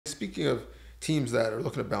speaking of teams that are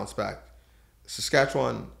looking to bounce back,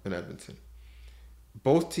 Saskatchewan and Edmonton.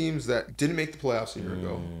 Both teams that didn't make the playoffs a year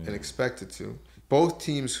ago and expected to. Both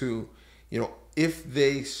teams who, if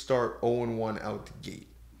they start 0-1 out the gate,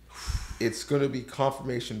 it's going to be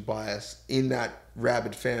confirmation bias in that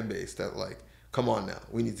rabid fan base that, like, come on now,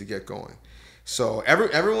 we need to get going. So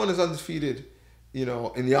everyone is undefeated, in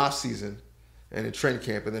the off season and in training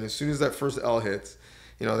camp, and then as soon as that first L hits,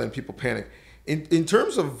 then people panic. In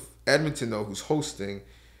terms of Edmonton, though, who's hosting,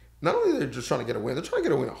 not only are they just trying to get a win, they're trying to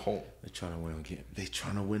get a win at home. They're trying to win a game. They're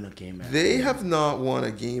trying to win a game at home. They have not won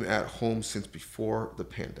a game at home since before the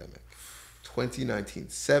pandemic. 2019,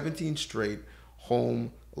 17 straight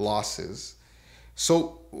home losses.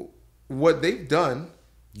 So what they've done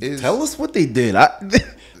is... Tell us what they did.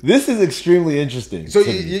 This is extremely interesting. So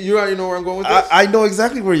you already know where I'm going with this? I know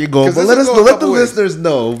exactly where you're going, but let the listeners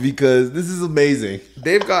know, because this is amazing.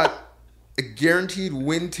 They've got a guaranteed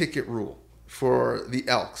win ticket rule for the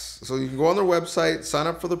Elks. So you can go on their website, sign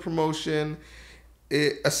up for the promotion.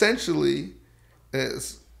 It essentially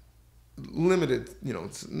is limited.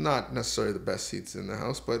 It's not necessarily the best seats in the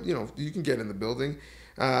house, but you can get in the building.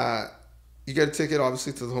 You get a ticket,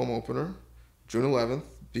 obviously, to the home opener, June 11th.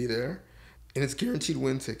 Be there, and it's guaranteed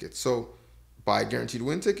win ticket. So buy a guaranteed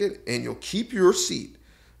win ticket, and you'll keep your seat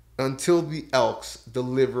until the Elks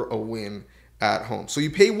deliver a win at home. So you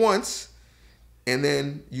pay once, and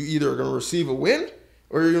then you either are going to receive a win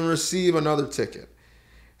or you're going to receive another ticket.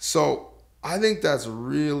 So I think that's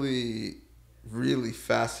really, really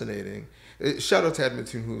fascinating. Shout out to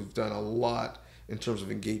Edmonton, who's done a lot in terms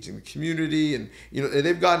of engaging the community, and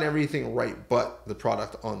they've gotten everything right but the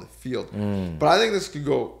product on the field. But I think this could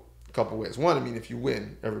go a couple ways. One, if you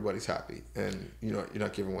win, everybody's happy, and you're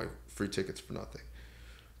not giving away free tickets for nothing.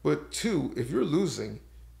 But two, if you're losing,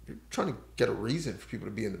 you're trying to get a reason for people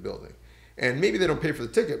to be in the building. And maybe they don't pay for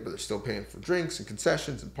the ticket, but they're still paying for drinks and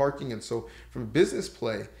concessions and parking. And so from a business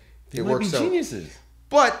play, it works out. Geniuses.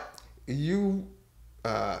 But you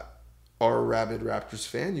are a rabid Raptors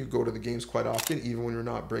fan. You go to the games quite often, even when you're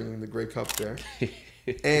not bringing the Grey Cup there.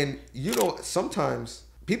 And sometimes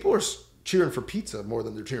people are cheering for pizza more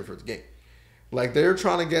than they're cheering for the game. Like, they're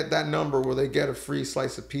trying to get that number where they get a free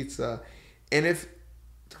slice of pizza. And if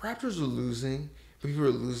the Raptors are losing, people are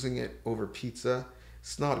losing it over pizza,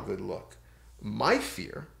 it's not a good look. My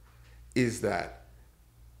fear is that,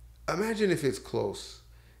 imagine if it's close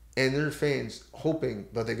and their fans hoping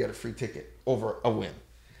that they get a free ticket over a win.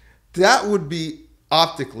 That would be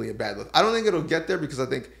optically a bad look. I don't think it'll get there, because I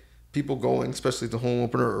think people going, especially to home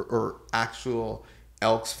opener, or actual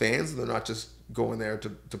Elks fans, they're not just going there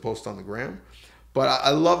to post on the gram. But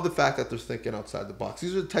I love the fact that they're thinking outside the box.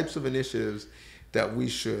 These are the types of initiatives that we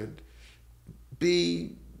should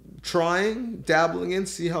be trying, dabbling in,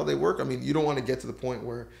 see how they work. You don't want to get to the point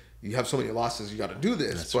where you have so many losses, you got to do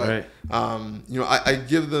this. That's right. I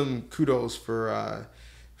give them kudos for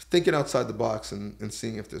thinking outside the box and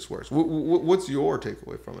seeing if this works. What's your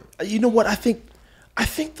takeaway from it? You know what? I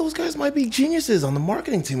think those guys might be geniuses on the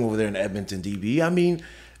marketing team over there in Edmonton, DB.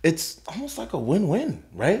 It's almost like a win-win,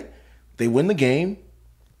 right? They win the game,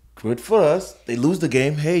 good for us. They lose the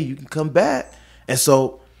game, hey, you can come back. And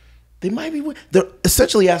so they might be. They're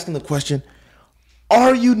essentially asking the question,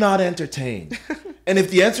 are you not entertained? And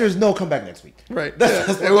if the answer is no, come back next week. Right.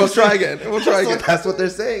 And we'll try again. That's what they're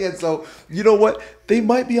saying. And so, you know what? They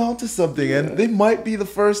might be onto something, and they might be the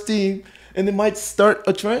first team, and they might start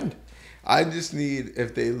a trend. I just need,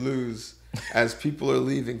 if they lose, as people are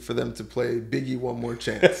leaving, for them to play Biggie One More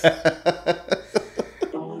Chance.